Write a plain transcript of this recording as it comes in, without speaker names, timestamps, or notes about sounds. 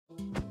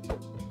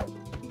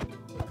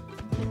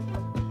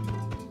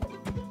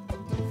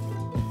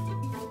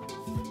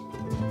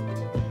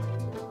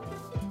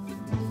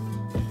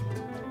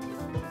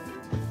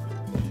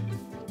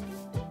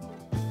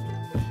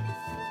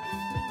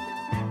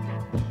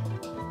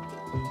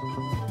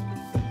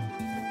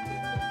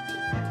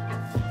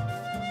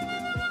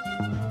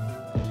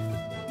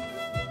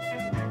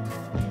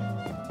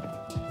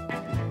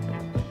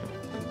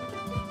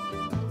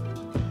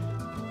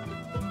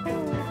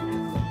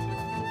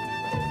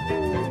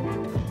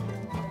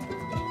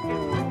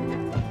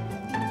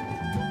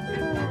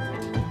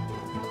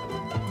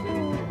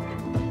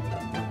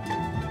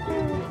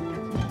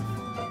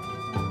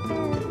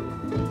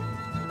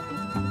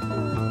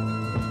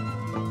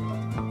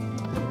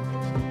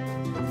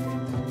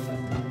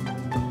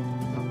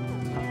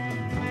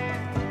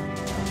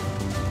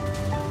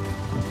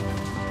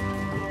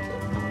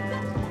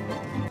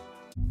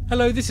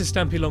Hello, this is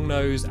Stampy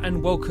Longnose,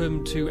 and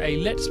welcome to a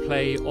Let's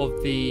Play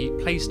of the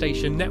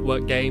PlayStation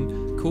Network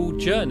game called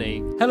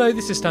Journey. Hello,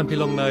 this is Stampy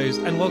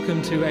Longnose, and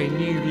welcome to a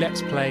new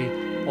Let's Play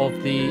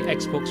of the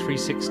Xbox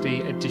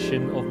 360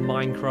 edition of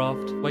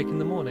Minecraft. Wake in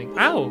the morning.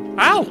 Ow!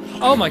 Ow!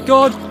 Oh my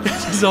god!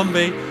 There's a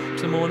zombie.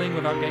 To morning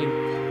without getting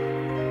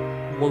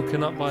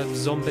woken up by a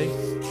zombie.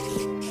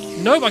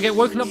 Nope, I get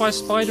woken up by a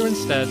spider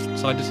instead.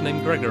 So I just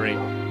named Gregory.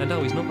 And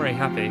no, he's not very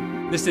happy.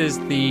 This is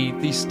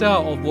the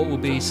start of what will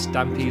be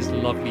Stampy's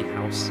lovely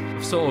house.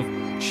 I've sort of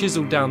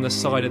chiseled down the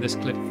side of this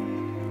cliff.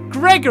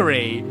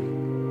 Gregory!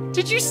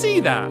 Did you see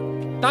that?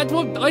 I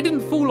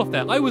didn't fall off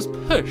there. I was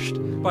pushed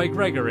by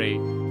Gregory.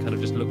 Kind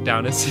of just look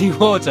down and see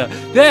water.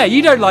 There,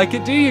 you don't like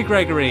it, do you,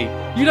 Gregory?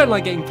 You don't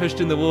like getting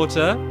pushed in the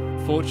water.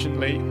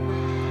 Fortunately,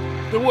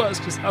 the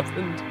worst has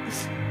happened.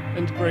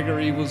 And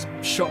Gregory was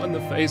shot in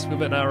the face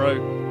with an arrow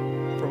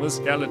from a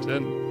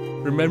skeleton.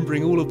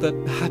 Remembering all of the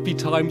happy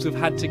times we've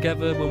had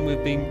together when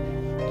we've been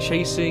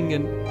chasing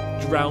and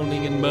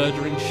drowning and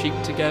murdering sheep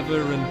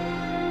together,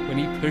 and when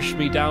he pushed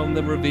me down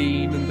the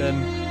ravine and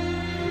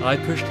then I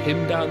pushed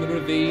him down the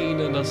ravine,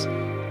 and us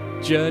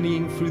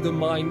journeying through the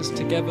mines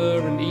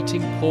together and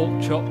eating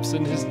pork chops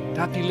and his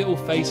happy little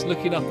face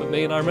looking up at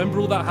me, and I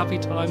remember all that happy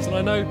times, and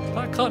I know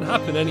that can't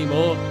happen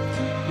anymore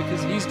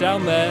because he's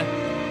down there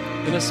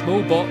in a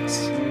small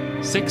box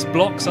 6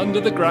 blocks under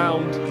the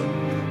ground.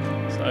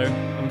 So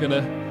I'm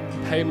gonna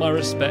pay my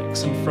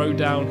respects and throw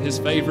down his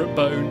favourite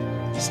bone,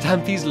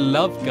 Stampy's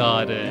love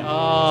garden.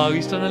 Oh,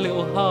 he's done a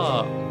little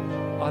heart.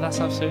 Oh, that's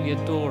absolutely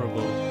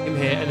adorable. In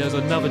here, and there's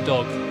another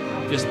dog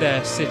just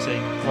there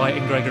sitting right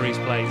in Gregory's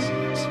place.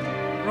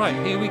 Right,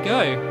 here we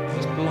go.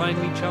 Just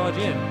blindly charge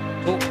in.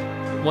 Oh,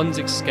 one's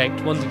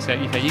escaped. Okay,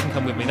 you can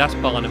come with me. That's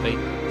Barnaby.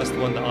 That's the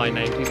one that I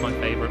named. He's my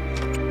favourite.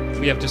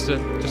 We have just a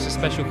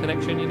special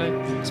connection, you know,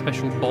 a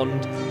special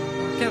bond.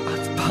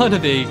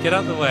 Barnaby, get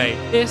out of the way.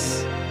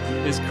 This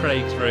is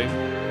Craig's room.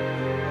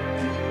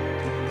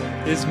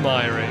 This is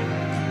my room.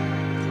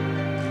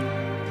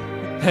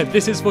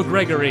 This is for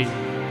Gregory.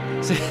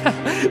 So,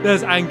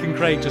 there's Ank and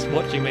Craig just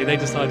watching me. They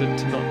decided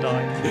to not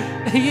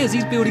die.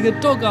 He's building a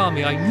dog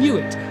army. I knew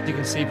it. You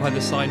can see by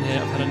the sign here,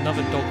 I've had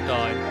another dog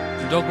die.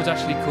 The dog was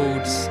actually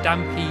called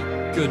Stampy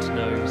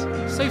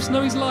Goodnose. Save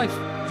Snowy's life.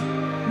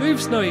 Move,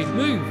 Snowy,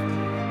 move.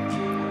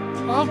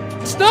 Oh,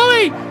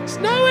 Snowy!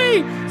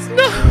 Snowy!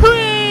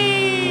 Snowy!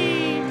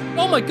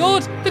 Oh my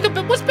god! Look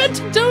at what's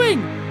Benton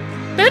doing?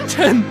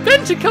 Benton!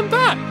 Benton, come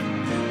back!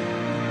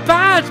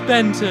 Bad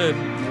Benton!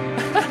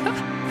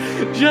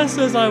 Just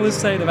as I was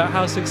saying about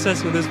how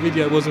successful this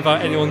video was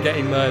without anyone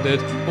getting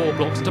murdered, 4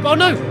 blocks to... Oh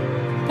no!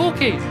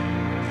 Porky!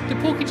 Did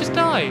Porky just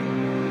die?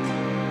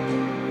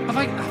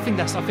 I think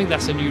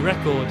that's a new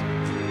record.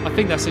 I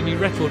think that's a new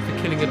record for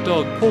killing a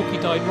dog. Porky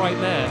died right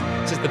there.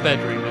 This is the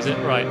bedroom, is it?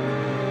 Right.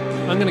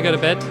 I'm gonna go to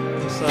bed.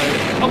 So...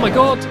 Oh my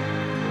god!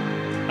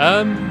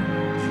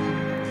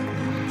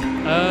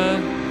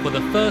 For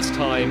the first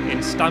time in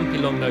Stampy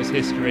Longnose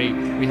history,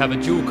 we have a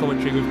dual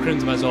commentary with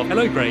Crimson Mazov.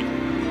 Hello, Greg.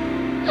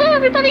 Hello,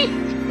 everybody!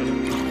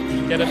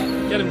 Get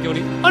him,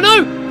 Gildy. Oh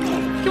no!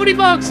 Gildy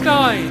Bugs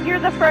died! You're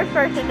the first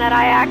person that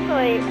I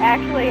actually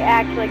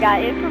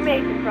got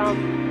information from,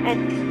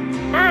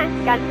 and I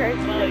got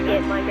encouraged to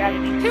get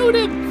Minecraft. Killed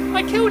him!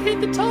 I killed him,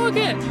 the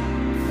target!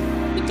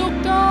 The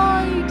dog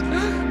died!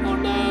 Oh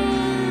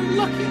no!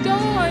 Lucky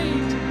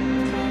died!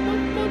 Oh,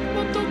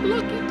 my dog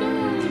Lucky died!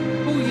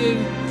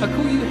 I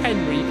call you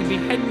Henry. You can be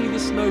Henry the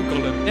Snow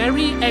Golem.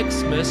 Merry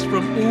Xmas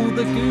from all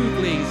the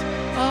Googlies.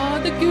 Ah,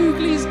 the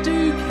Googlies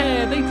do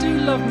care. They do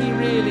love me,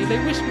 really. They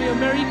wish me a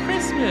Merry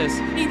Christmas.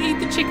 Eat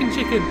the chicken.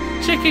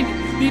 Chicken,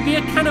 be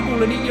a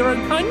cannibal and eat your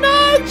own kind.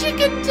 No,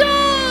 chicken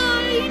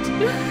died.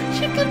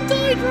 Chicken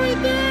died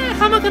right there.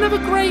 How am I going to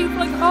have a grave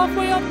like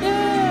halfway up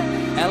there?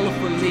 L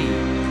for Lee,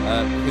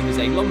 who is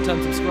a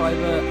long-term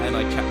subscriber, and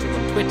I chat to him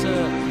on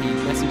Twitter. He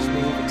messages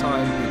me all the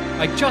time.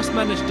 I just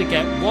managed to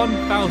get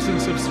 1,000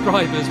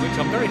 subscribers, which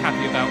I'm very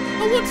happy about.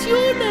 Oh, what's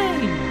your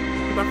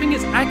name? I think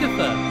it's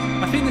Agatha.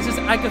 I think this is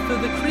Agatha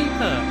the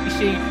Creeper.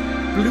 She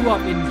blew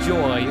up in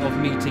joy of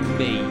meeting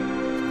me,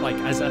 like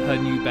as her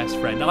new best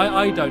friend.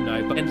 I don't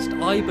know, but against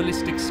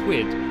iBallistic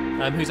Squid,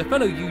 who's a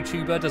fellow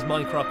YouTuber, does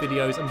Minecraft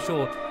videos. I'm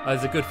sure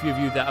there's a good few of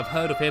you that have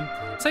heard of him.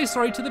 Say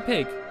sorry to the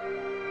pig.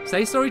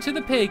 Say sorry to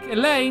the pig,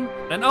 Elaine.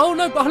 And oh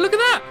no, oh, look at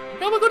that.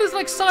 Oh my god, it's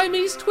like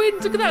Siamese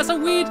twins. Look at that. It's a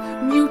weird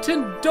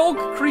mutant dog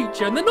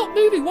creature. And they're not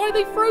moving. Why are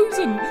they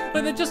frozen?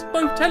 Like they're just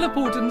both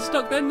teleported and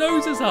stuck their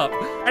noses up.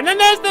 And then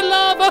there's the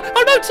lava.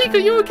 Oh no, Tika,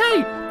 you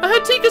okay? I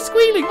heard Tika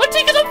squealing. Oh,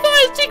 Tika's on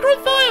fire. Is Tika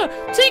on fire?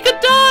 Tika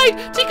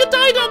died. Tika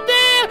died up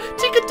there.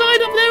 Tika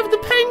died up there with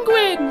the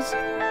penguins.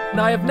 And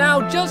I have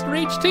now just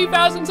reached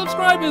 2,000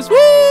 subscribers.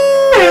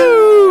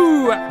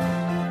 Woo!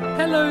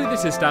 Hello,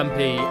 this is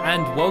Stampy,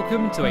 and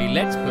welcome to a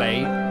Let's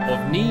Play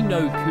of Ni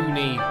no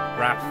Kuni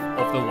Wrath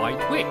of the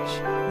White Witch.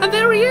 And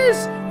there he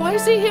is! Why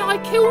is he here? I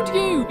killed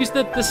you! It's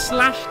the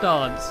slash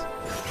dance.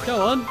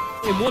 Go on,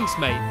 in once,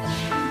 mate.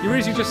 You're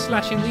usually just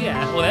slashing the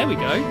air. Well, there we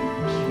go.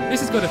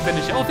 This is going to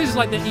finish it off. This is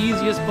like the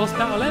easiest boss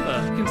battle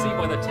ever. You can see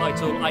by the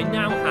title, I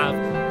now have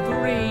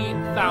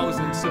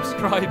 3,000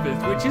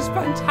 subscribers, which is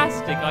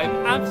fantastic.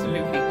 I'm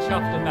absolutely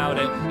chuffed about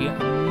it. A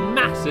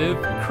massive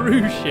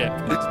cruise ship.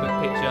 Let's put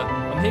a picture.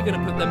 I'm here going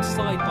to put them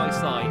side by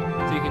side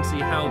so you can see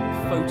how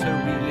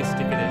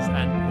photorealistic it is.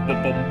 And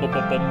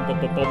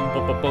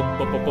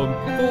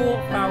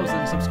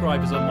 4,000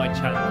 subscribers on my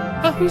channel.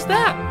 Oh, who's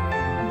that?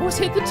 What's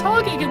hit the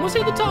target again? What's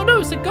hit the target? No,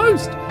 it's a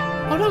ghost.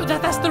 Oh no,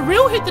 that's the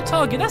real hit the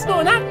target. That's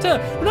not an actor.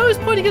 No, he's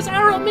pointing his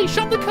arrow at me.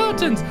 Shut the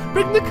curtains.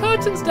 Bring the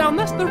curtains down.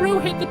 That's the real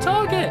hit the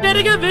target.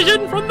 Getting a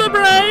vision from the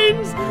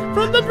brains.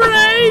 From the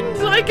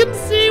brains. I can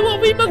see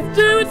what we must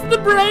do. It's the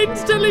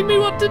brains telling me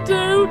what to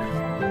do.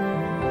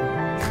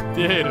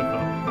 Beautiful.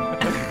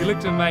 You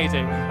looked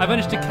amazing. I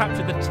managed to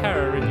capture the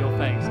terror in your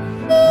face.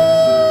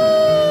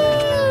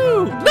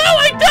 No,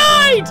 I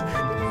died!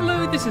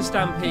 Hello, this is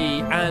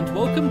Stampy, and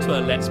welcome to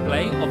a Let's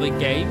Play of a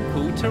game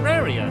called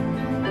Terraria.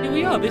 Here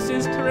we are, this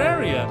is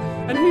Terraria.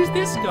 And who's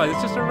this guy?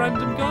 There's just a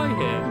random guy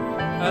here.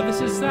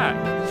 This is Zach.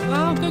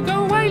 Oh,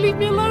 go away, leave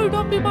me alone.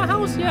 Not be in my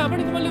house yet. I've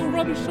only got my little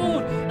rubbish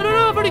sword. No,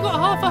 I've only got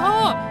half a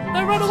heart.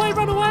 No, run away.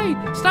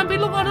 Stampy,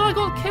 look, I know I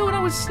got killed, I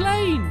was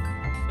slain.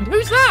 And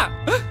who's that?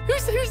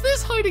 Who's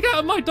this hiding out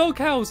of my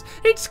doghouse?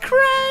 It's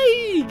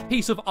Craig!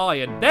 Piece of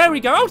iron. There we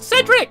go. Oh,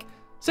 Cedric!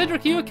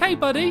 Cedric, are you okay,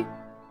 buddy?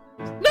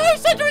 No,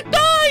 Cedric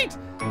died!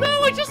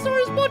 No, I just saw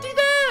his body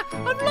there.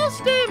 I've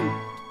lost him.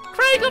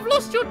 Craig, I've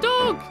lost your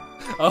dog!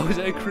 Oh, is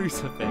it a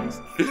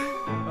crucifix?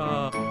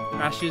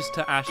 Ashes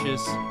to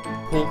ashes,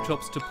 pork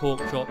chops to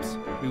pork chops.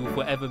 We will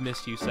forever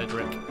miss you,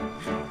 Cedric.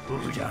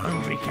 Who's a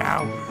hungry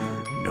cow?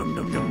 Num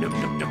num num num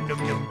num num num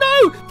num.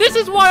 No! This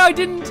is why I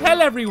didn't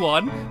tell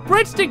everyone.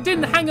 Breadstick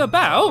didn't hang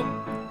about.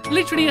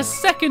 Literally a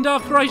second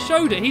after I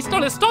showed it, he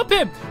stole it. Stop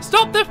him!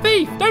 Stop the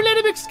thief! Don't let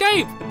him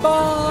escape!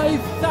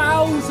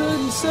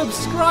 5,000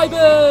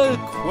 subscribers!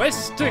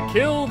 Quest to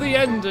kill the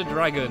Ender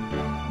Dragon.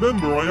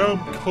 Remember, I am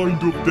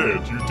kind of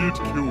dead. You did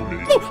kill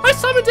me. Oh, I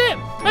summoned it!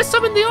 I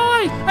summoned the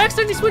eye! I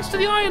accidentally switched to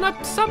the eye and I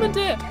summoned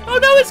it. Oh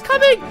no, it's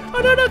coming!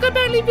 Oh no, go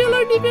back, leave me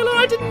alone, leave me alone.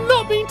 I did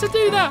not mean to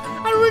do that.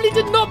 I really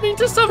did not mean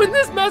to summon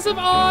this massive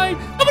eye.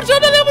 Oh, but the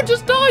other one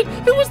just died.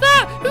 Who was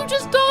that? Who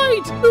just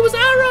died? It was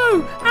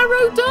Arrow.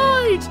 Arrow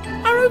died.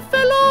 Arrow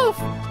fell off.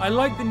 I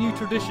like the new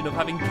tradition of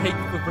having cake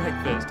for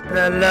breakfast.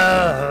 The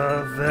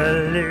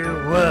lovely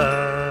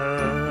world.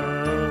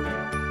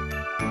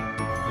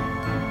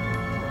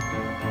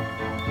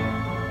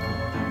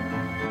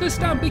 The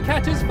Stampy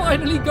Cat is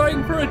finally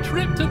going for a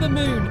trip to the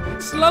moon.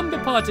 Slumber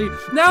party.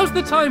 Now's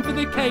the time for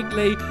the cake,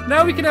 Lee.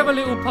 Now we can have a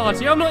little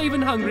party. I'm not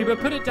even hungry, but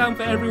put it down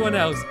for everyone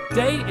else.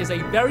 Today is a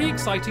very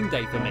exciting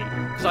day for me,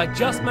 because I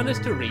just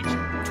managed to reach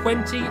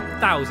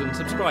 20,000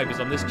 subscribers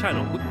on this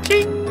channel.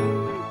 Ching!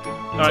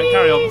 Alright,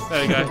 carry on.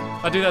 There we go.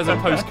 I'll do that as a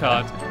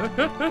postcard.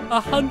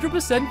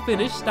 100%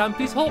 finished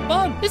Stampy's hot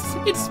bun.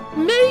 It's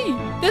me.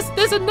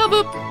 There's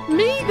another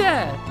me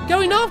there.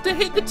 Going after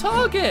hit the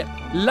target.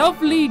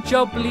 Lovely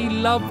jubbly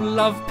love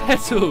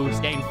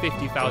petals. Getting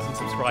 50,000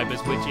 subscribers,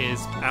 which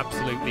is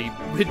absolutely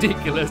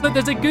ridiculous. Look,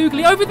 there's a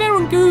googly over there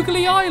on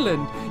Googly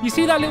Island. You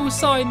see that little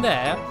sign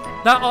there?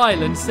 That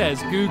island says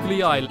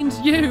Googly Island.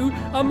 You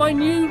are my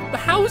new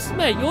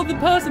housemate. You're the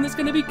person that's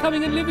going to be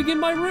coming and living in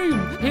my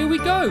room. Here we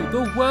go.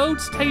 The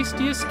world's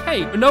tastiest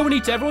cake. But no one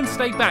everyone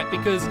stay back,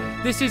 because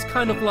this is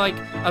kind of like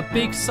a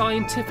big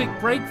scientific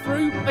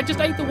breakthrough. I just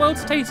ate the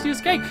world's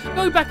tastiest cake.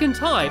 Go back in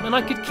time and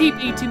I could keep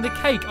eating the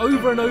cake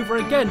over and over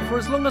again for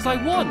as long as I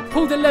want.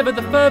 Pull the lever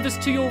the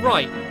furthest to your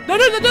right. No,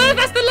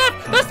 that's the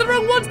left. That's the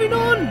wrong one's been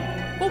on.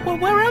 Well,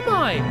 where am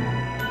I?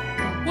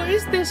 What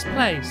is this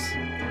place?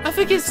 I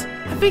think it's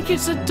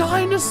a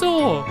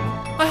dinosaur.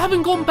 I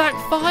haven't gone back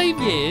 5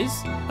 years.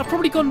 I've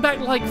probably gone back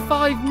like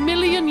 5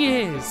 million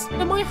years.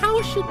 And my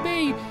house should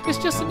be. It's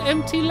just an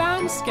empty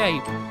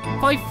landscape.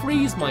 If I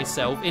freeze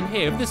myself in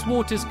here, if this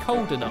water's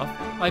cold enough,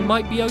 I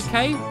might be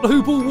okay.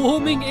 Global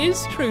warming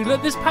is true.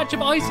 Look, this patch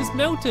of ice is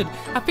melted.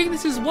 I think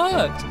this has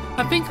worked.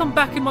 I think I'm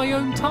back in my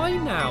own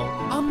time now.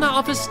 I'm that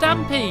other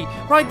Stampy.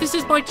 Right, this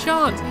is my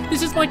chance.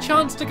 This is my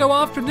chance to go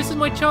after him. This is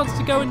my chance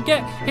to go and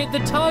hit the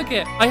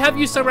target. I have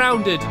you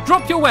surrounded.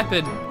 Drop your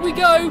weapon. Here we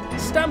go.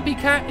 Stampy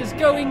Cat is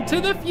going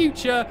to the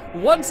future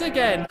once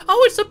again.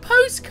 Oh, it's a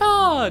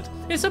postcard.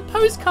 It's a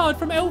postcard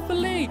from Alpha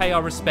Lee. Pay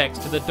our respects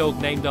to the dog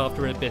named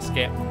after a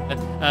biscuit.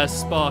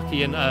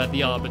 Sparky and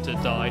the Arbiter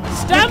died.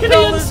 Stampy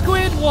and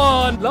Squid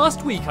won.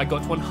 Last week I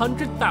got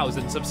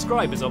 100,000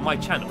 subscribers on my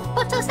channel.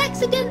 But us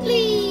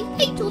accidentally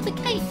ate all the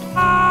cake.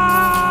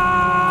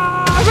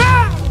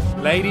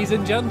 Ladies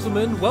and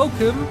gentlemen,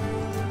 welcome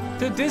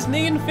to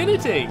Disney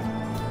Infinity.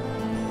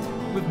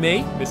 With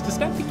me, Mr.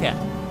 Stampy Cat.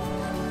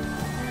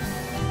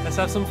 Let's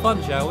have some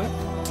fun, shall we?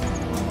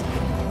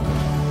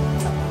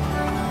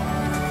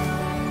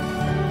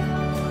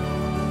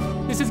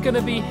 This is going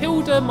to be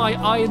Hilda, my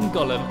iron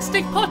golem.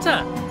 Stick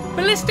Potter!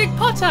 Ballistic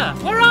Potter!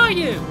 Where are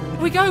you? Here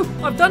we go.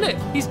 I've done it.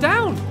 He's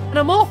down. And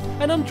I'm off.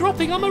 And I'm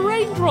dropping. I'm a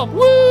raindrop.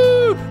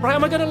 Woo! Right,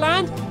 am I going to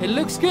land? It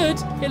looks good.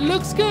 It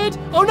looks good.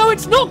 Oh, no,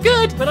 it's not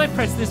good. When I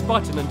press this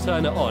button and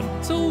turn it on,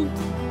 it's all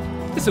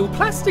It's all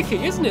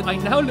plasticky, isn't it? I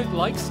now look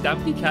like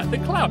Stampy Cat the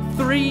Clown.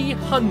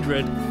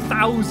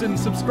 300,000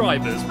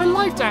 subscribers. I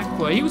liked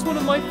Aqua. He was one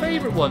of my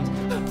favourite ones.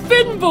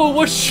 Finball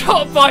was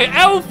shot by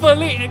Alpha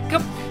Lee.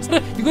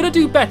 You've got to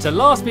do better.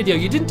 Last video,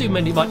 you didn't do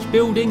much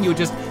building. You're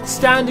just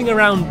standing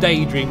around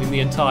daydreaming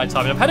the entire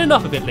time. And I've had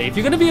enough of it, Lee. If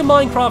you're going to be a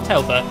Minecraft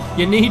helper,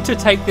 you need to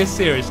take this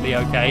seriously,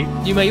 okay?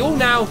 You may all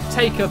now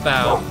take a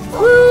bow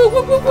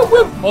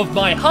of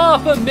my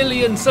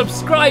 500,000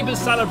 subscribers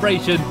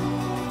celebration.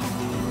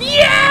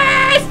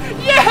 Yes!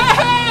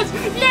 Yes!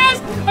 Yes!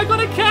 I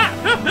got a cat!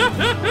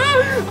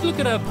 Look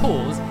at her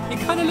paws. It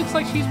kind of looks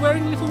like she's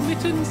wearing little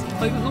mittens,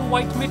 like little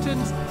white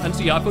mittens. And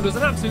so yeah, I thought it was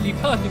an absolutely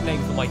perfect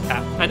name for my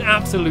cat. An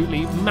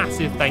absolutely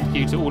massive thank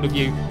you to all of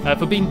you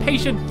for being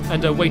patient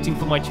and waiting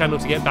for my channel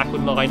to get back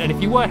online. And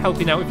if you were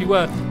helping out, if you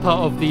were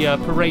part of the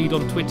parade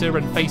on Twitter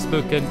and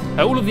Facebook and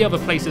all of the other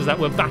places that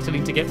were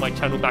battling to get my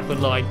channel back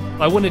online,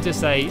 I wanted to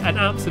say an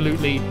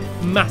absolutely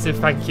massive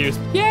thank you.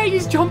 Yeah,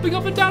 he's jumping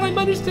up and down. I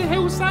managed to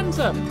heal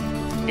Santa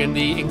in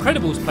the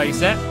Incredibles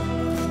playset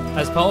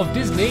as part of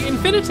Disney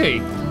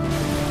Infinity.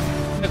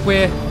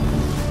 We're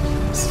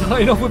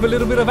starting off with a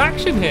little bit of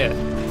action here.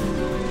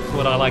 That's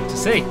what I like to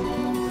see.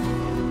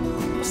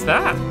 What's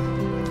that?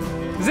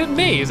 Is it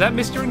me? Is that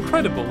Mr.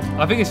 Incredible?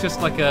 I think it's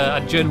just like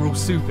a general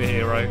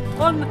superhero.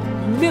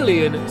 1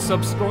 million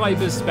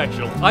subscribers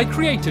special. I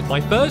created my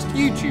first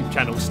YouTube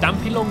channel,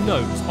 Stampy Long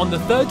Nose, on the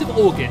 3rd of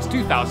August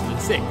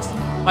 2006.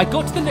 I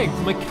got the name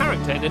from a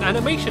character in an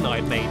animation I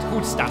had made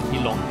called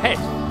Stampy Long Head.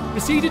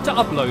 Proceeded to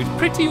upload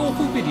pretty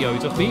awful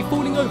videos of me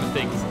falling over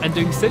things and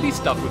doing silly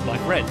stuff with my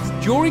friends.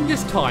 During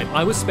this time,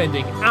 I was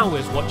spending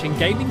hours watching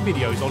gaming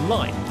videos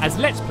online, as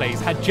Let's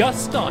Plays had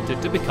just started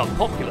to become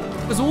popular.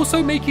 I was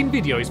also making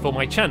videos for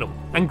my channel,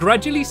 and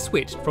gradually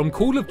switched from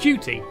Call of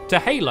Duty to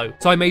Halo,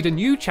 so I made a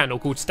new channel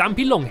called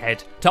Stampy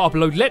Longhead to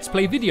upload Let's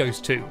Play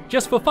videos to,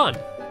 just for fun.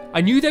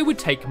 I knew they would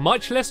take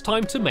much less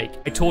time to make.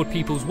 I toured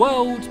people's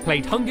worlds,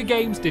 played Hunger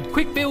Games, did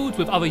quick builds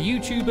with other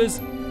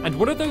YouTubers, and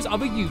one of those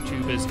other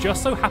YouTubers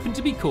just so happened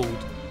to be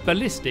called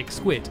Ballistic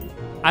Squid.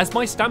 As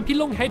my Stampy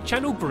Longhead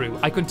channel grew,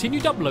 I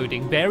continued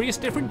uploading various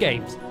different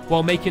games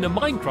while making a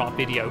Minecraft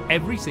video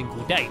every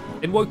single day.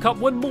 Then woke up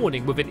one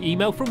morning with an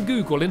email from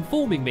Google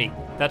informing me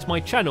that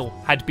my channel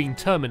had been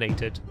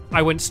terminated.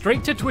 I went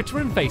straight to Twitter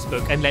and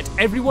Facebook and let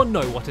everyone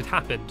know what had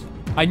happened.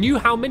 I knew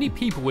how many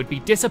people would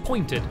be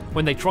disappointed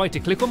when they tried to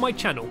click on my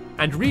channel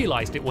and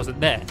realised it wasn't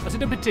there. I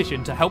did a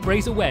petition to help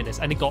raise awareness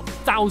and it got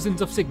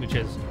thousands of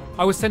signatures.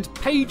 I was sent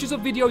pages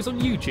of videos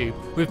on YouTube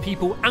with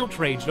people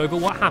outraged over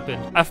what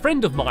happened. A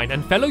friend of mine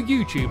and fellow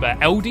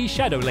YouTuber LD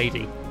Shadow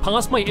Lady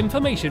passed my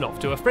information off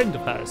to a friend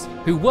of hers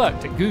who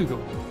worked at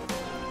Google.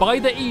 By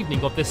the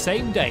evening of the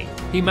same day,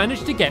 he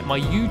managed to get my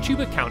YouTube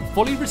account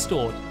fully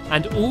restored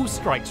and all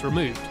strikes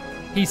removed.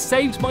 He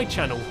saved my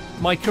channel,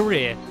 my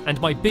career,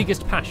 and my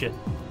biggest passion,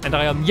 and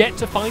I am yet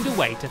to find a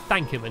way to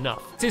thank him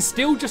enough. It is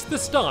still just the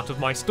start of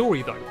my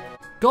story though.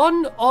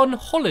 Gone on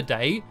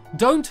holiday,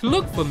 don't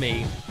look for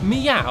me.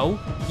 Meow,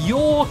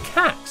 your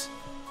cat.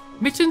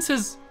 Mittens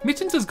has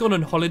gone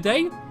on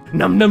holiday.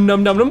 Num num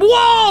num num num.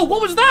 Whoa!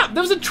 What was that?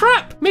 There was a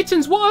trap.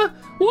 Mittens, what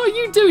are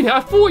you doing here?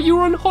 I thought you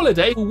were on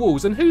holiday.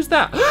 Walls, and who's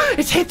that?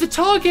 It's hit the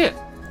target.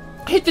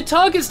 Hit the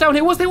target's down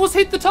here. What's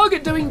Hit the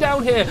Target doing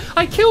down here?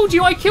 I killed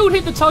you. I killed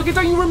Hit the Target.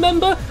 Don't you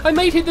remember? I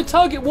made Hit the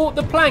Target walk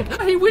the plank.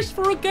 He wished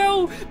for a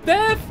girl.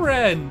 Their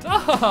friend.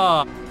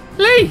 Ah.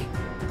 Lee,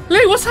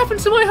 what's happened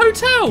to my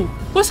hotel?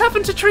 What's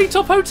happened to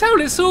Treetop Hotel?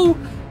 It's all...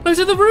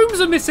 Those are the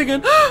rooms are missing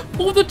and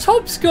all the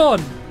top's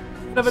gone.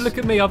 Have a look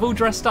at me. I've all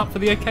dressed up for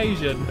the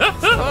occasion.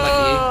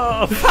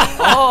 Oh,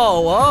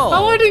 whoa.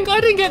 Oh, I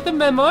didn't get the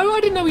memo. I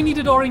didn't know we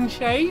needed orange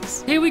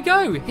shades. Here we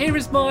go. Here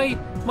is my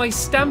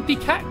Stampy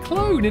Cat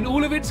clone in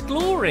all of its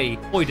glory.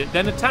 Avoid it,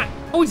 then attack.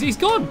 Oh, he's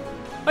gone.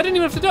 I didn't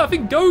even have to do it. I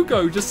think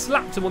Go-Go just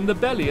slapped him on the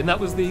belly and that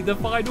was the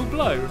final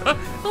blow. I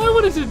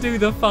wanted to do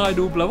the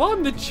final blow.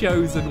 I'm the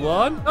chosen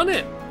one. Done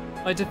it.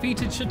 I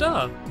defeated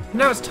Shadar.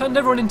 Now it's turned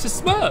everyone into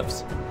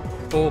Smurfs.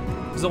 Or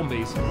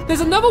zombies.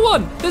 There's another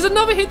one! There's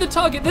another Hit the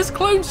Target! This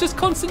clone's just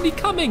constantly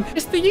coming!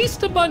 It's the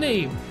Easter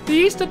Bunny! The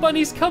Easter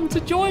Bunny's come to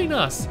join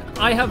us!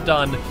 I have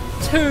done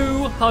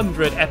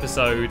 200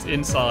 episodes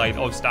inside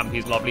of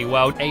Stampy's lovely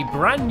world. A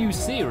brand new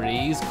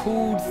series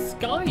called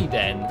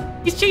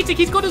Skyden. He's cheating!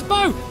 He's got his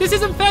bow! This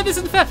isn't fair! This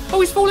isn't fair! Oh,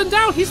 he's fallen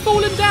down! He's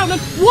fallen down!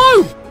 And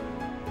whoa!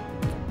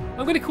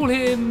 I'm going to call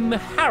him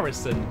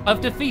Harrison.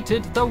 I've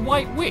defeated the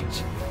White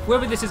Witch.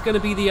 Whether this is going to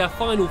be the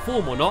final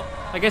form or not,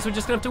 I guess we're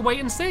just going to have to wait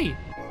and see.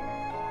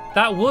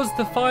 That was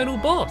the final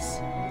boss.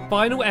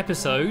 Final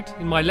episode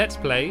in my Let's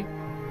Play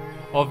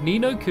of Ni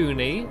no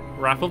Kuni,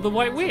 Wrath of the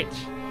White Witch.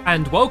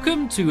 And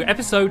welcome to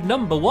episode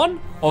number 1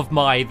 of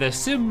my The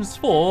Sims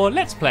 4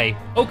 Let's Play.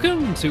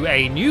 Welcome to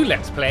a new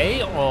Let's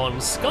Play on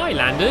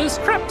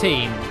Skylanders Trap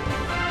Team.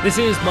 This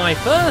is my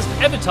first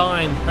ever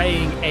time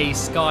playing a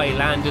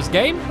Skylanders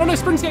game. Oh no,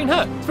 Spring's getting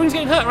hurt. Spring's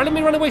getting hurt. Right, let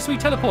me run away so he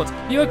teleports.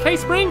 Are you okay,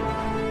 Spring?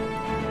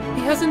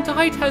 He hasn't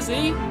died, has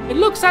he?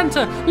 And look,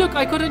 Santa, look,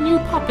 I got a new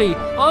puppy.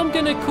 I'm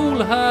gonna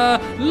call her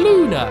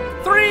Luna.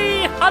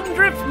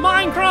 300th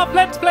Minecraft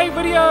Let's Play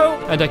video.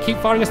 And I keep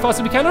firing as fast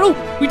as we can. Oh,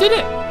 we did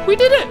it. We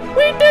did it!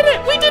 We did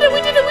it! We did it!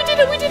 We did it! We did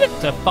it! We did it!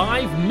 To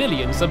 5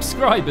 million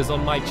subscribers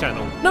on my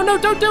channel. No, no,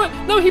 don't do it!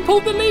 No, he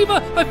pulled the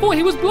lever! I thought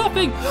he was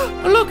bluffing!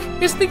 Look,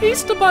 it's the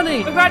Easter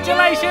Bunny!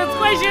 Congratulations,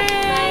 Squishy!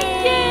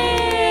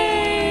 Yay!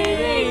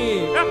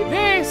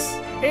 This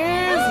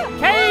is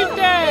Cave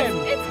Den!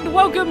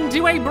 Welcome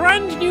to a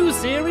brand new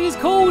series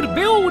called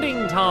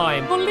Building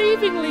Time. We're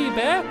leaving, Lee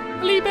Bear.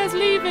 Lee Bear's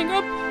leaving.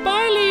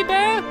 Bye, Lee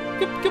Bear.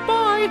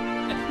 Goodbye.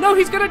 No,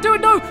 he's gonna do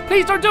it. No,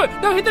 please don't do it.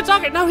 No, hit the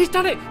target. No, he's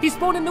done it. He's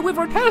spawned in the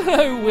wyvern.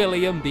 Hello,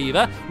 William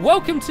Beaver.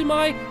 Welcome to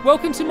my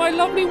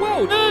lovely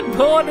world. Good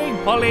morning,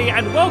 Polly,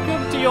 and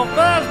welcome to your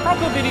first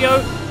proper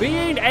video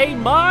being a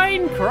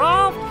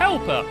Minecraft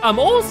helper. I'm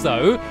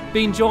also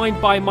being joined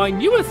by my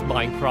newest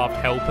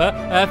Minecraft helper,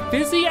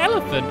 Fizzy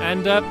Elephant,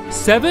 and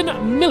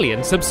 7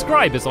 million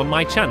subscribers on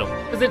my channel.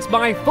 Because it's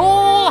my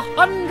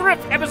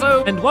 400th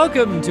episode. And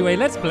welcome to a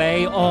Let's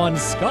Play on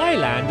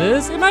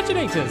Skylanders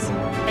Imaginators.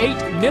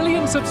 8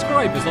 million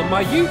subscribers on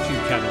my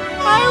YouTube channel.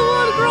 I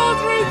won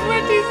Grassroots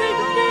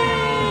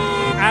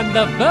 2016! And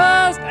the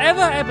first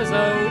ever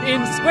episode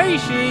in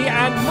Squishy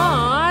and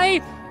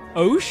my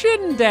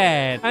Ocean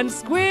Den. And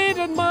Squid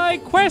and my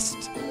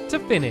quest to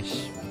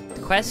finish.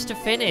 Quest to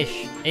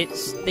finish.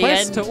 It's the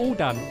quest end. To all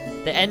done.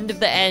 The end of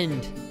the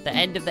end. The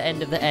end of the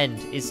end of the end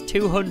is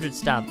 200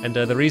 stamp. And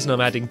the reason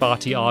I'm adding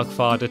Barty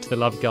Argfather to the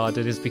Love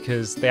Garden is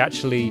because they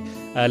actually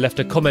left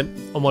a comment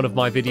on one of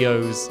my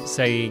videos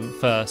saying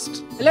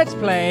first, Let's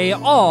Play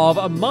of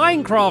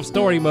Minecraft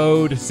Story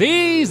Mode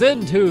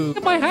Season 2. Look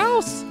at my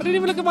house. I didn't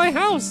even look at my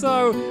house.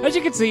 So, as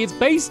you can see, it's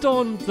based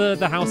on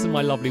the house in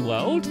my lovely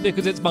world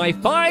because it's my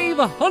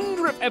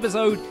 500th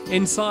episode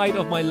inside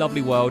of my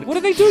lovely world. What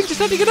are they doing?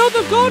 Just letting it out.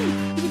 They've gone.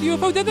 Look at the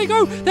UFO. There they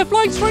go. They're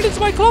flying straight into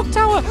my clock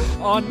tower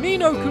on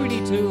Nino Kuni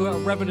 2.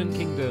 Revenant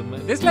Kingdom.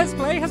 This Let's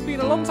Play has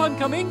been a long time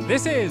coming.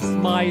 This is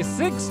my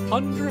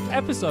 600th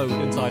episode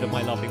inside of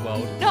my lovely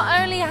world. Not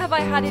only have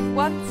I had it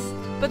once,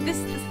 but this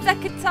is the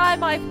second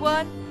time I've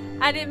won,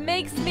 and it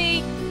makes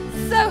me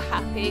so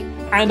happy.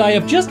 And I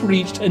have just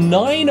reached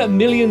 9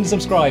 million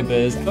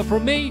subscribers. But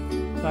from me,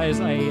 that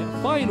is a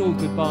final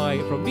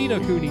goodbye from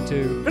Nino Kuni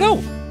 2. But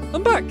no,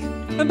 I'm back.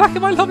 I'm back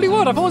in my lovely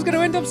world. I thought I was going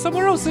to end up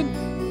somewhere else.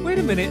 And wait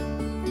a minute.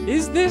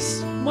 Is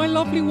this my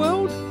lovely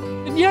world?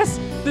 And yes,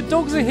 the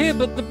dogs are here,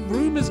 but the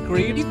room is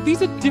green.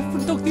 These are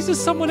different dogs. These are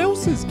someone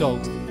else's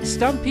dogs.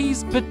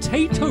 Stampy's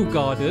Potato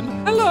Garden.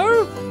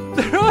 Hello!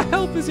 There are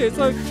helpers here.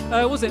 So,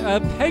 was it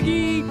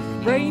Peggy,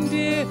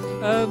 Reindeer,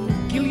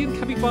 Gillian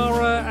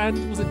Capybara,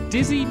 and was it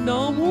Dizzy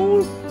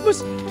Narwhal? It was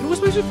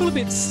supposed to feel a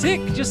bit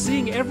sick just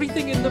seeing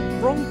everything in the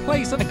wrong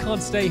place. I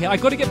can't stay here. I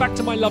got to get back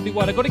to my lovely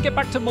world. I got to get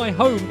back to my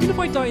home. Even if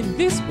I die in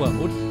this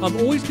world, I'm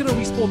always going to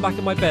respawn back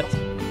in my bed.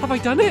 Have I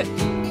done it?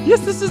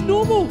 Yes, this is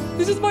normal.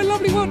 This is my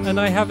lovely one. And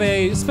I have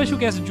a special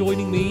guest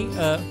joining me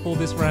for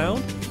this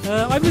round.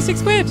 I'm the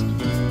 6 Bit.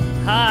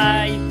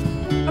 Hi.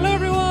 Hello,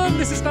 everyone.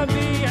 This is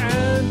Stampy,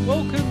 and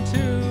welcome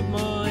to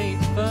my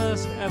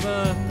first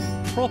ever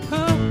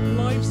proper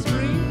live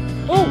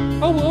stream. Oh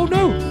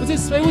no.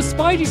 It was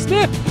Spidey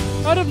Smith.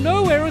 Out of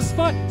nowhere, it was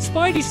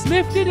Spidey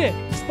Smith did it.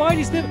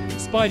 Spidey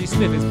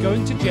Smith is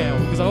going to jail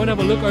because I want to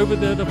have a look over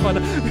the fun.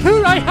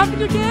 I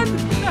happened again.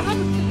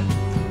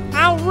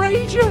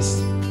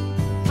 Outrageous.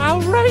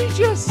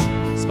 Outrageous!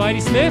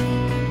 Spidey Smith,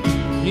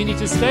 you need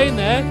to stay in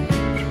there,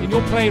 in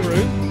your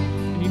playroom,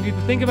 and you need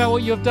to think about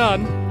what you have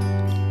done.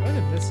 Right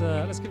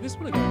then, let's give this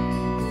one a go.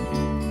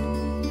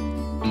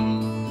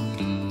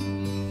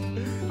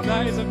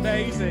 That is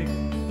amazing.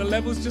 The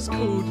level's just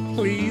called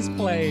Please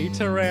Play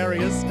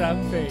Terraria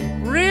Stampy.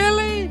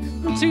 Really?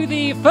 To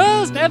the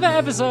first ever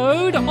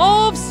episode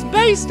of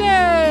Space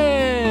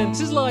Den!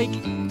 This is like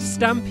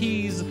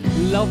Stampy's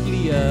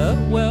lovelier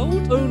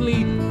world,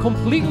 only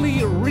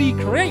completely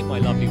recreate my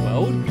lovely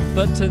world,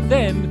 but to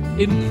then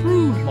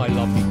improve my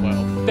lovely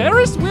world.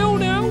 Ferris wheel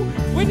now?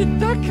 Where did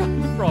that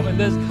come from? And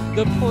there's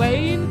the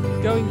plane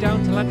going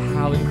down to land.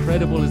 How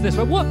incredible is this?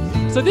 Right, what?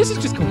 So this is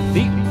just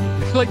completely,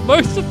 like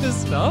most of this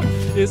stuff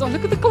is, oh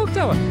look at the clock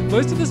tower.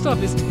 Most of the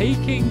stuff is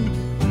taking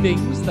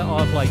things that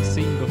I've like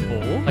seen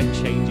before, like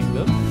changing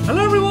them.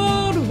 Hello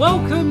everyone,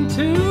 welcome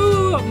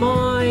to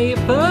my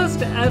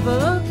first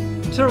ever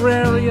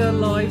Terraria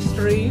live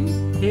stream.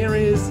 Here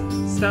is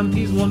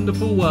Stampy's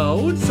Wonderful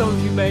World. Some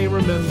of you may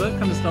remember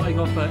kind of starting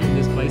off in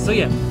this place. So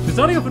yeah, we're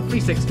starting off at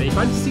 360.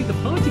 Fantasy the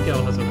Party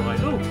Girl has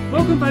arrived. Oh,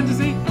 welcome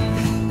Fantasy.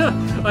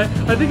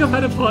 I think I've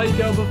had a party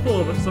girl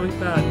before, but something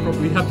bad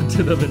probably happened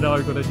to them and now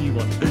I've got a new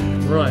one.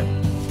 Right,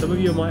 some of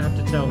you might have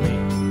to tell me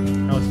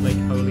how to make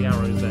holy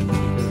arrows then,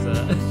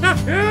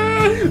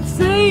 because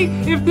see,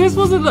 if this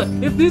was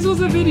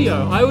a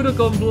video, I would have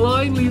gone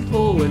blindly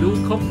forward, all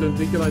confident,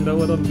 thinking I know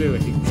what I'm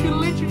doing. It can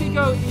literally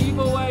go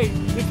either way.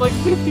 It's like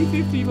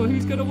 50-50 for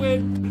who's gonna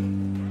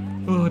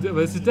win. Oh,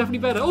 this is definitely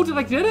better. Oh, did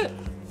I get it?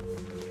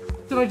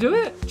 Did I do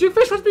it?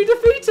 Jukfish has been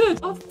defeated.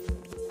 Oh,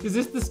 is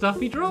this the stuff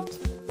he dropped?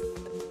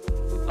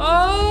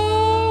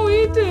 Oh,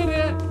 he did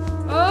it.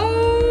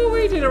 Oh,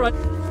 he did it right.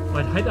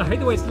 I hate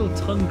the way his little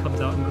tongue comes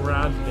out and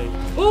grabs me.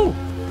 Oh!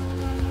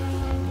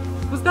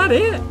 Was that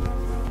it?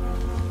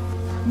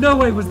 No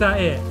way was that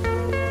it.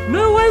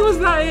 No way was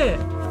that it.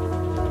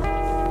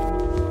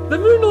 The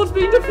Moon Lord's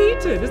been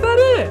defeated. Is that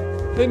it?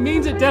 It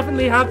means it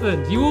definitely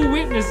happened. You all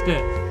witnessed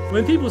it.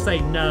 When people say,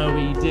 no,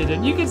 he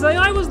didn't, you can say,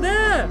 I was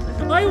there.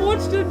 I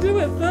watched him do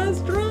it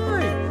first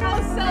try.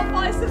 How's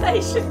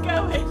self-isolation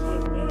going?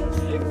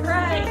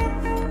 Great.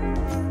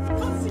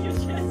 Can't see your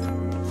chest.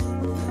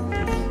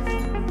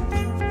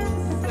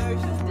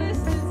 Social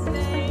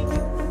distancing.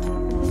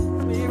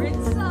 We're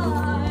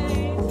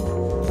inside.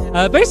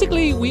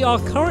 Basically, we are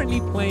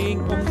currently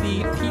playing on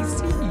the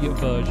PC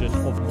version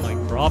of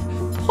Minecraft.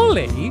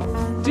 Polly,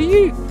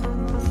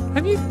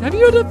 have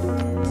you had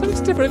something's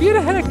different? Have you had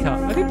a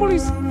haircut? I think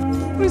Polly's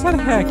had a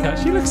haircut.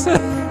 She looks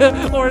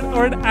or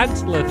an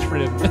antler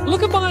trim.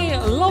 Look at my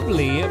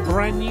lovely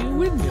brand new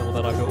windmill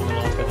that I built in the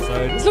last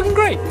episode. It's looking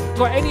great.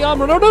 Got any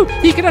armor? Oh no,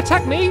 he can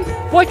attack me.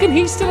 Why can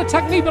he still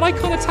attack me, but I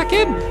can't attack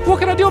him? What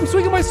can I do? I'm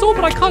swinging my sword,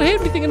 but I can't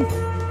hit anything. And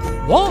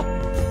what?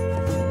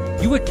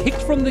 You were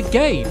kicked from the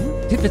game?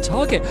 Hit the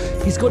target.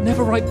 He's got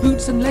Netherite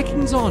boots and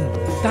leggings on.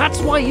 That's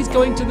why he's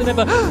going to the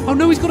Nether. Oh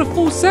no, he's got a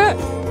full set.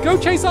 Go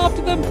chase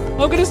after them.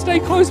 I'm going to stay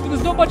close, but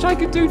there's not much I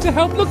can do to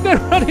help. Look, they're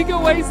running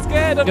away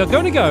scared. You're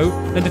going to go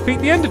and defeat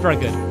the Ender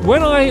Dragon.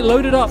 When I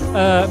loaded up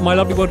my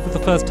lovely world for the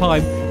first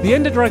time, the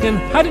Ender Dragon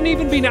hadn't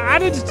even been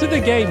added to the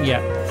game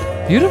yet.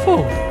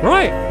 Beautiful.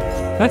 Right.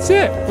 That's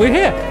it. We're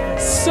here.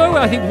 So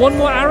I think one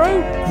more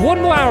arrow.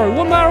 One more arrow.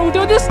 We'll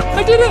do this.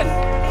 I did it.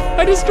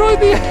 I destroyed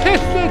the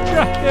Ender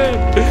Dragon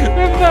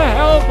with the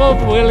help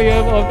of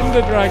William of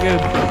Ender Dragon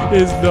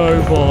is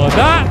no more.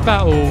 That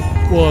battle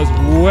was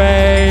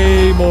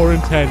way more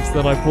intense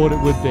than I thought it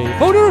would be.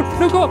 Oh no,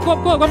 no, go up,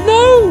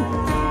 no!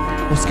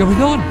 What's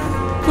going on?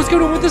 What's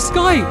going on with the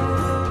sky?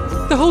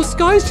 The whole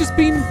sky's just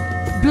been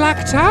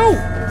blacked out.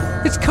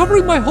 It's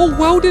covering my whole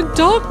world in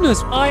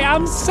darkness. I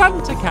am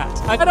Santa Cat,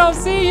 and I'll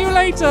see you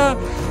later.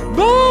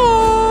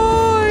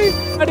 Bye!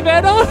 And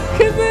then, oh,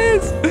 look at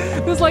this!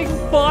 There's like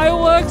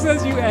fireworks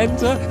as you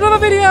enter. Another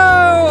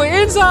video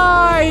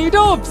inside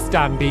of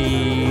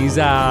Stampys,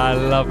 our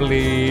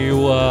lovely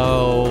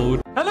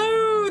world.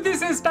 Hello,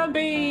 this is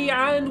Stampy,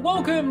 and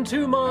welcome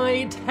to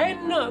my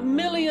 10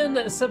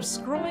 million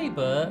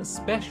subscriber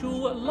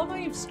special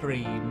live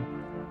stream.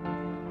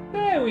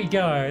 There we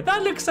go.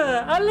 That looks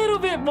a little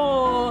bit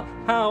more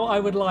how I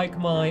would like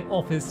my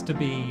office to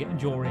be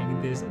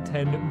during this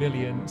 10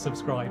 million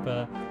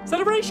subscriber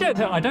celebration.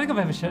 I don't think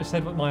I've ever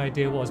said what my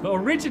idea was, but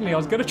originally I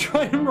was going to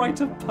try and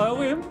write a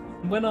poem.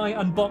 When I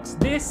unboxed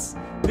this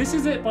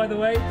is it, by the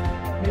way.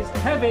 It's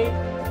heavy.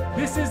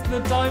 This is the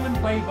diamond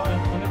play button.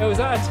 And it was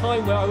at a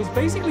time where I was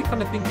basically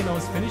kind of thinking I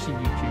was finishing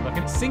YouTube, like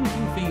a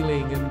sinking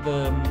feeling, and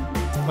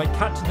my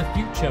Cat to the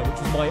Future, which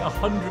was my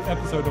 100th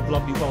episode of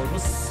Lovely World,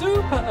 was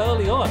super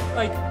early on.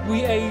 Like,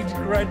 we age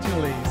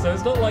gradually, so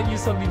it's not like you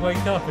suddenly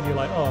wake up and you're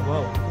like, oh,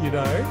 well, you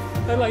know?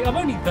 And like, I'm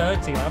only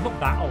 30, like, I'm not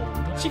that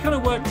old. She kind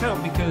of worked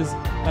out because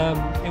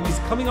it was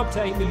coming up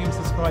to 8 million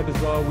subscribers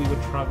while we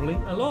were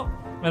traveling a lot.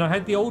 And I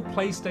had the old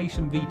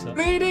PlayStation Vita.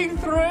 Reading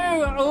through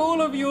all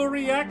of your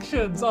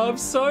reactions. I'm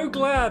so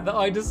glad that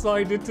I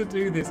decided to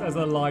do this as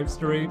a live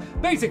stream.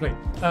 Basically,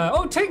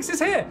 oh, Tinks is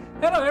here.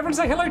 Hello, everyone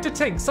say hello to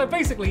Tinks. So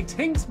basically,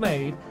 Tinks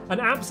made an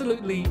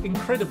absolutely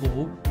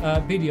incredible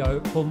video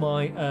for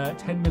my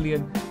 10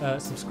 million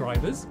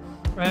subscribers.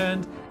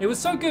 And it was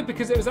so good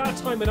because it was at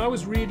a time when I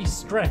was really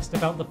stressed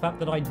about the fact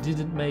that I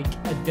didn't make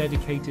a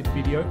dedicated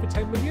video for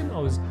 10 million. I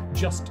was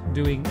just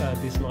doing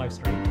this live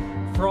stream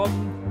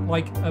from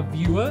like a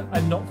viewer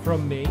and not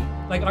from me.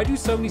 Like, I do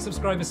so many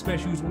subscriber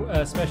specials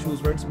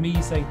where it's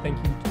me saying thank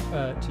you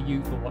to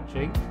you for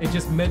watching. It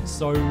just meant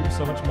so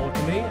much more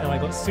to me, and I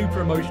got super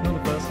emotional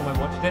the first time I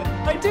watched it.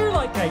 I do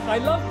like cake, I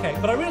love cake,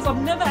 but I realized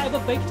I've never ever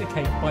baked a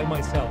cake by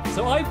myself.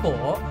 So I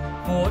thought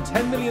for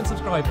 10 million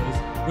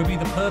subscribers would be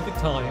the perfect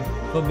time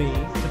for me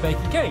to bake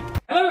a cake.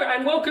 Hello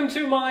and welcome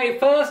to my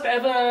first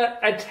ever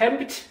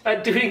attempt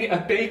at doing a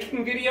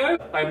baking video.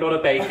 I'm not a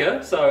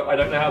baker, so I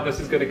don't know how this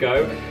is going to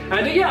go.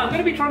 And yeah, I'm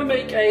going to be trying to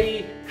make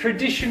a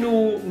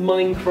traditional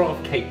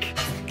Minecraft cake.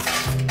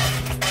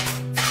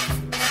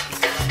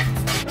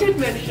 I did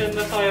mention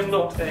that I am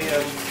not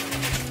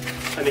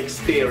an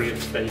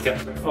experienced baker.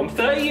 I'm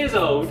 30 years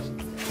old,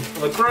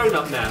 I'm a grown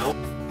up now.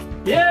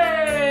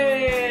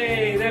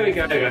 Yay! There we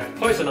go. There we go.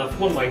 Close enough.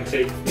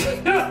 190.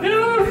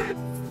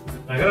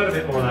 I got a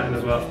bit more of that in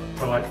as well.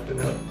 Alright,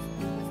 didn't it?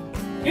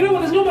 You know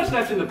what? There's not much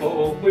left in the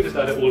bottle. We'll just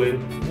add it all in.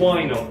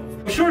 Why not?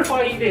 I'm sure if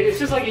I eat it, it's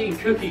just like eating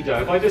cookie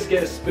dough. If I just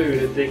get a spoon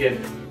and dig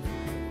in.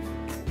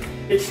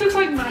 It just looks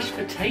like mashed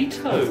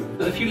potato.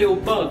 There's a few little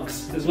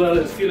bugs as well.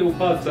 There's a few little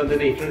bugs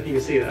underneath. I don't know if you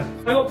can see that.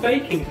 I got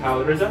baking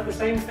powder. Is that the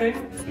same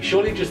thing?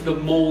 Surely just the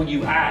more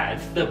you add,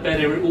 the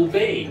better it will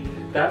be.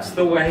 That's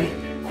the way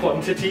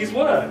quantities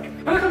work. I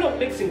feel like I'm not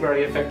mixing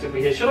very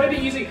effectively here. Should I be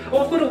using...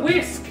 Oh, I've got a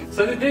whisk!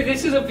 So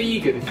this is a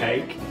vegan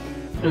cake.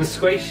 And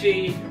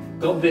Squishy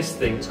got this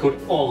thing. It's called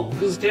Ong.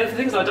 Because the other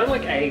things, I don't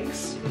like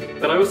eggs,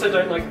 but I also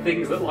don't like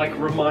things that like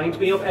remind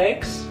me of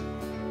eggs,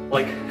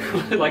 like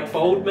like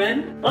bald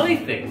men. I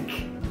think,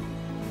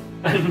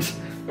 and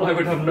I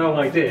would have no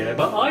idea,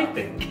 but I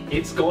think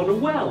it's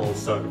gone well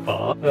so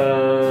far.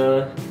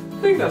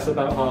 I think that's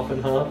about half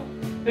and half.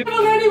 It's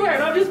not anywhere,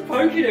 and I'm just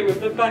poking it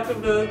with the back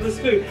of the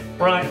spoon.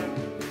 Right,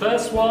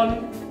 first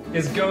one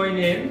is going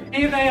in.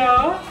 Here they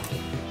are.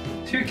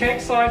 2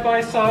 cakes side by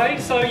side.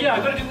 So yeah,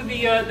 I've got to do with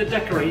the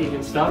decorating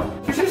and stuff.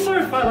 This is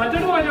so fun. I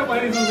don't know why I don't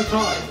wear these all the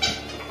time.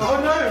 Oh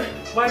no,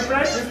 my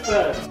bread is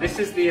burnt. This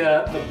is the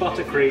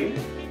buttercream.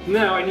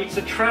 Now I need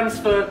to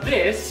transfer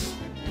this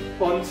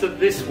onto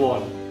this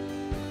one.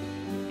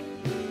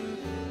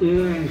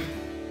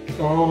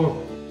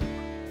 Oh,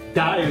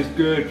 that is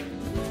good.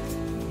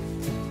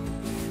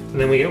 And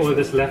then we get all of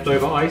this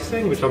leftover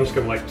icing, which I'm just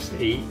gonna like just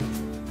eat.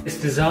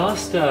 It's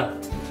disaster.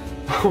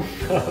 Oh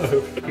no!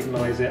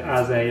 Recognize it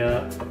as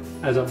a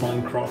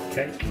Minecraft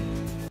cake.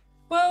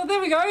 Well, there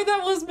we go.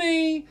 That was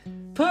me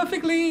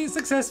perfectly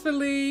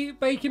successfully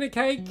baking a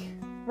cake.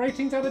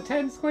 Ratings out of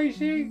 10,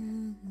 Squishy.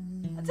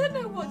 I don't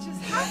know what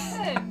just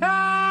happened.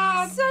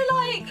 So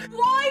like,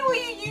 why were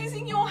you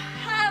using your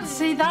hands?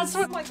 See, that's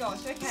what. Oh my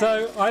gosh. Okay.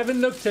 So I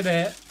haven't looked at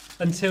it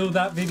until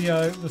that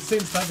video,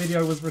 since that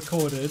video was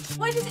recorded.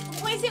 Why is it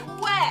wet? Why is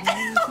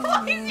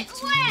it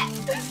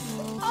wet?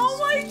 Oh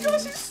my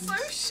gosh, it's so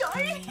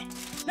shiny.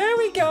 There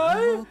we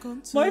go!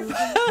 My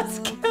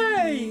first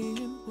cake!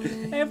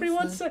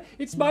 Everyone say,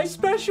 it's my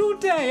special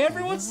day!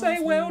 Everyone say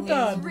well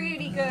done! It's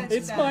really good.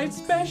 It's my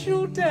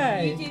special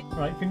day!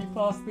 Right, can you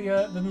pass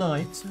the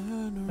knife?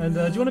 And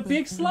do you want a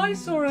big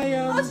slice or a...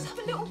 I'll just have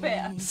a little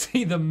bit.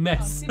 See the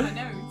mess. See my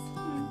nose.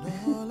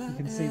 You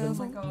can see them.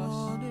 Oh my gosh.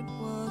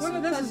 Well,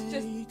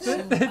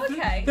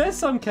 Okay. There's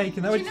some cake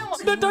in there. Do you know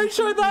what? No, don't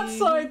show that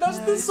side. That's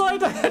the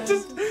side I had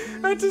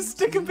to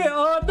stick a bit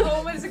on.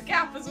 Oh, there's a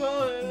gap as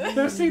well.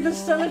 No, see the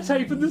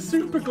sellotape and the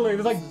super glue.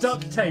 There's like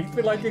duct tape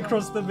like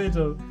across the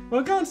middle.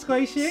 Well, go on,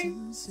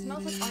 Squishy. It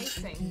smells like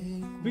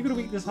icing. We've got to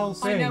eat this whole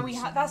thing. I know we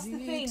have. That's the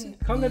thing.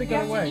 Can't let it We go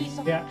have to away. eat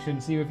the- Reaction.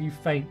 See if you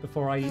faint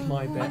before I eat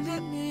my bit.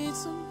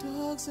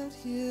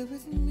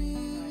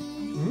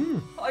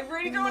 I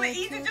really don't want to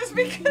eat it just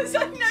because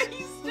I know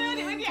you stirred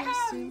it with your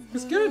hands.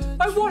 It's good.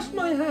 I washed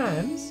my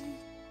hands.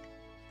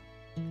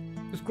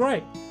 It's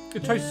great.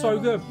 It tastes so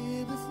good.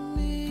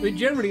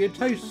 It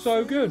tastes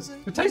so good.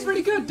 It tastes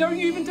really good. Don't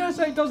you even dare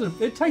say it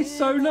doesn't. It tastes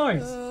so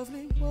nice.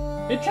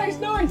 It tastes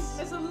nice.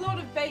 There's a lot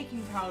of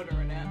baking powder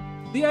in it.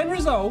 The end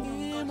result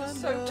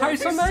So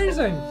tastes gross.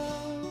 amazing.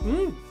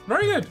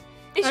 Very good.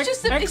 It's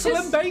just a, it's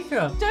excellent just,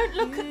 baker. Don't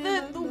look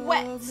at the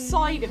wet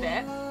side of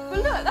it. But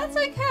look, that's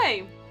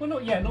okay. Well,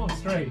 not on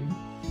stream.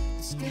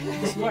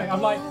 Wait,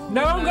 I'm like,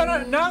 now I'm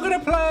gonna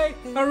play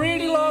a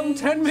really long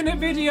 10-minute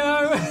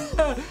video.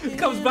 It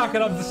comes back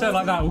and I'm just saying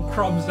like that, all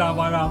crumbs down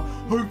my mouth.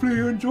 Hopefully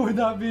you enjoyed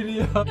that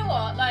video. You know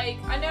what? Like,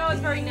 I know I was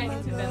very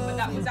negative then, but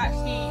that was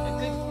actually a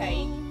good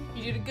cake.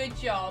 You did a good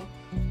job.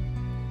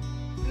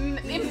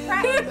 In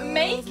practice,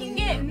 making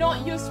it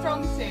not your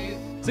strong suit.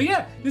 So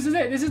yeah, this is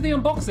it. This is the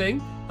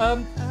unboxing.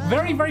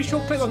 Very, very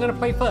short clip I'm going to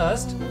play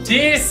first.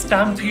 Dear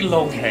Stampy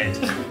Longhead,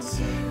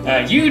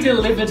 you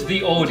delivered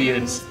the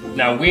audience.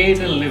 Now we're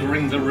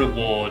delivering the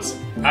rewards.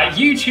 At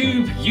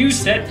YouTube, you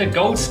set the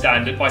gold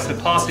standard by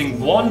surpassing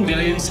 1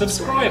 million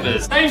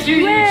subscribers. Thank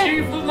you,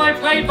 YouTube, for my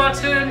play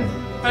button.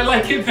 I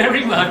like it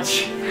very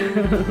much.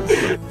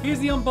 Here's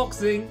the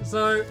unboxing.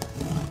 So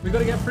we've got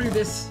to get through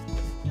this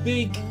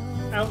big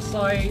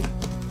outside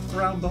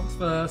brown box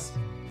first.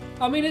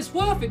 I mean, it's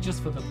worth it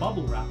just for the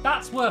bubble wrap.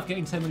 That's worth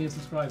getting 10 million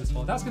subscribers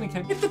for. That's going to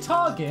count. If the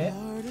Target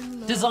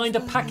designed a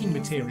packing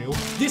material,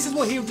 this is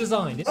what he would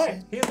design.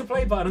 Right, here's the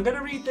play button. I'm going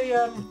to read the...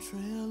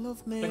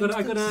 I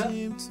got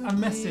a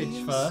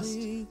message first.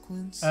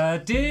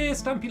 Dear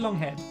Stampy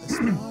Longhead,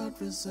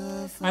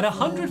 at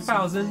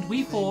 100,000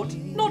 we thought,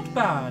 not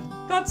bad.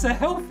 That's a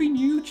healthy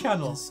new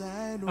channel.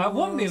 At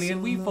 1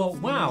 million we thought,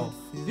 wow,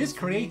 this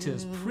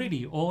creator's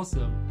pretty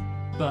awesome.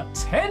 But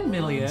 10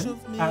 million?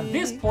 At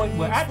this point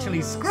we're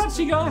actually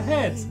scratching our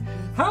heads.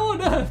 How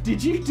on earth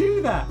did you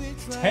do that?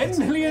 10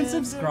 million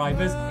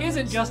subscribers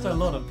isn't just a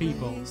lot of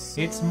people.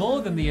 It's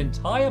more than the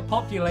entire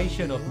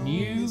population of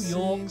New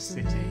York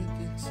City.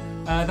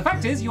 The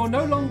fact is, you're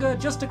no longer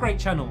just a great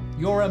channel.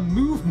 You're a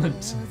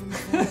movement.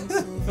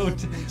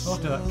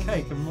 After that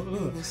cake,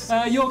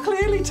 you're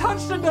clearly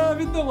touched a nerve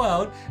in the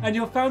world, and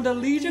you've found a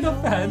legion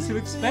of fans who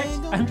expect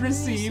and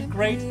receive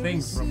great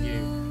things from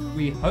you.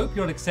 We hope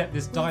you'll accept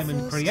this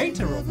Diamond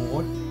Creator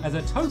Award as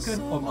a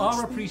token of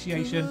our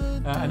appreciation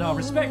and our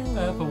respect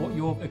for what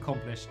you've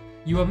accomplished.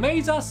 You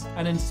amaze us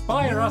and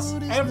inspire us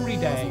every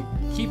day.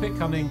 Keep it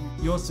coming.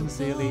 Yours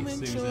sincerely,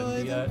 Susan,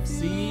 the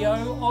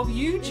CEO of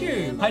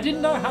YouTube. I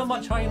didn't know how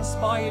much I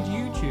inspired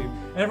YouTube.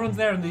 Everyone's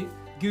there in the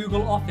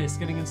Google office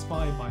getting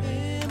inspired by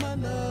me.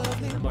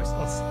 The most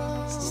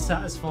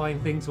satisfying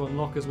thing to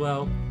unlock as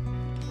well.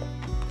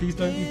 Please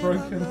don't be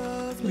broken.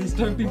 Please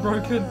don't be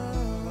broken.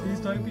 Please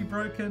don't be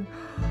broken.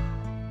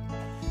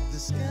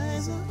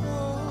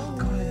 Oh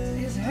God,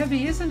 it's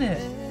heavy, isn't it?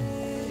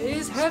 It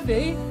is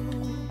heavy.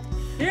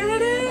 Here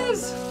it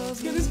is.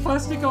 Let's get this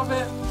plastic off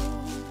it.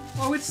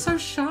 Oh, it's so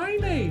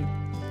shiny.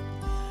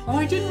 Oh,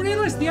 I didn't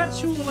realise the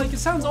actual, like, it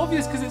sounds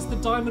obvious because it's the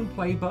diamond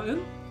play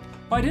button.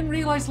 But I didn't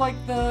realise, like,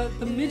 the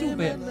middle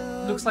bit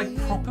looks like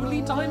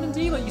properly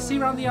diamondy. Like, you see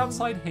around the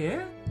outside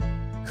here.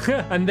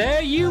 And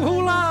there you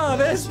all are.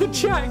 There's the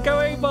chat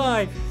going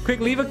by. Quick,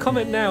 leave a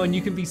comment now and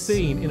you can be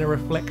seen in a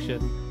reflection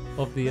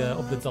of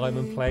the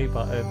diamond play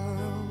button.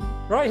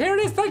 Right, here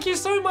it is. Thank you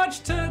so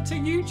much to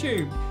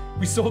YouTube.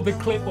 We saw the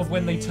clip of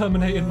when they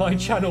terminated my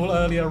channel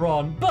earlier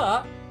on,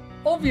 but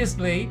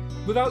obviously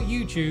without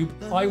YouTube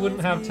I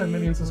wouldn't have 10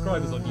 million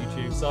subscribers on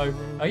YouTube. So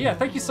yeah,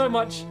 thank you so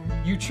much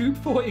YouTube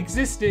for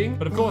existing.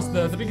 But of course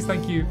the biggest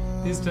thank you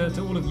is to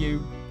all of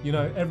you, you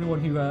know,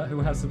 everyone who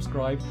has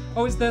subscribed.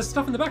 Oh, there's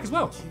stuff in the back as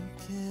well.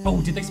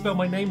 Oh, did they spell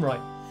my name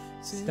right?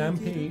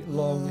 Stampy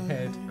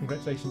Longhead.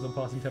 Congratulations on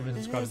passing 10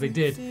 million subscribers. They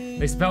did.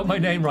 They spelled my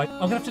name right.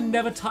 I'm gonna have to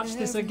never touch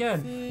this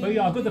again. But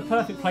yeah, I've got the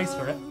perfect place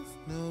for it.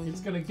 It's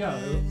gonna go.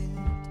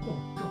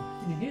 Oh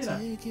god, can you hear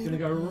that? It's gonna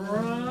go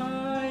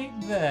right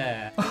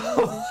there.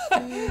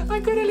 I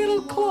got a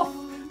little cloth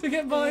to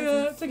get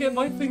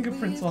my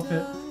fingerprints off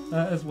it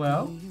as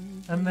well.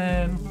 And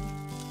then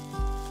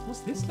what's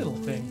this little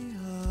thing?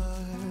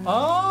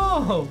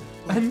 Oh,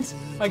 and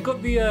I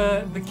got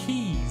the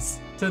keys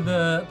to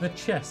the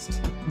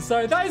chest.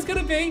 So that is going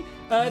to be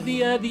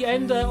the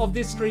end of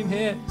this stream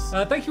here.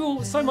 Thank you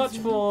all so much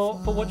for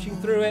watching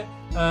through it.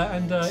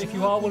 And if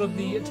you are one of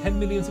the 10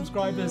 million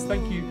subscribers,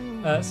 thank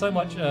you so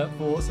much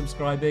for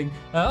subscribing.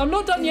 I'm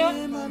not done yet.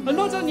 I'm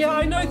not done yet.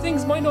 I know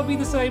things might not be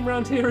the same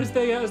around here as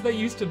they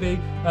used to be,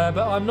 but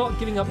I'm not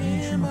giving up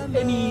YouTube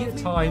any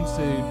time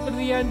soon. But at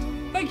the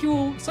end, thank you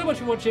all so much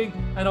for watching,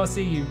 and I'll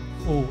see you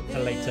all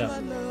later.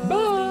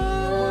 Bye.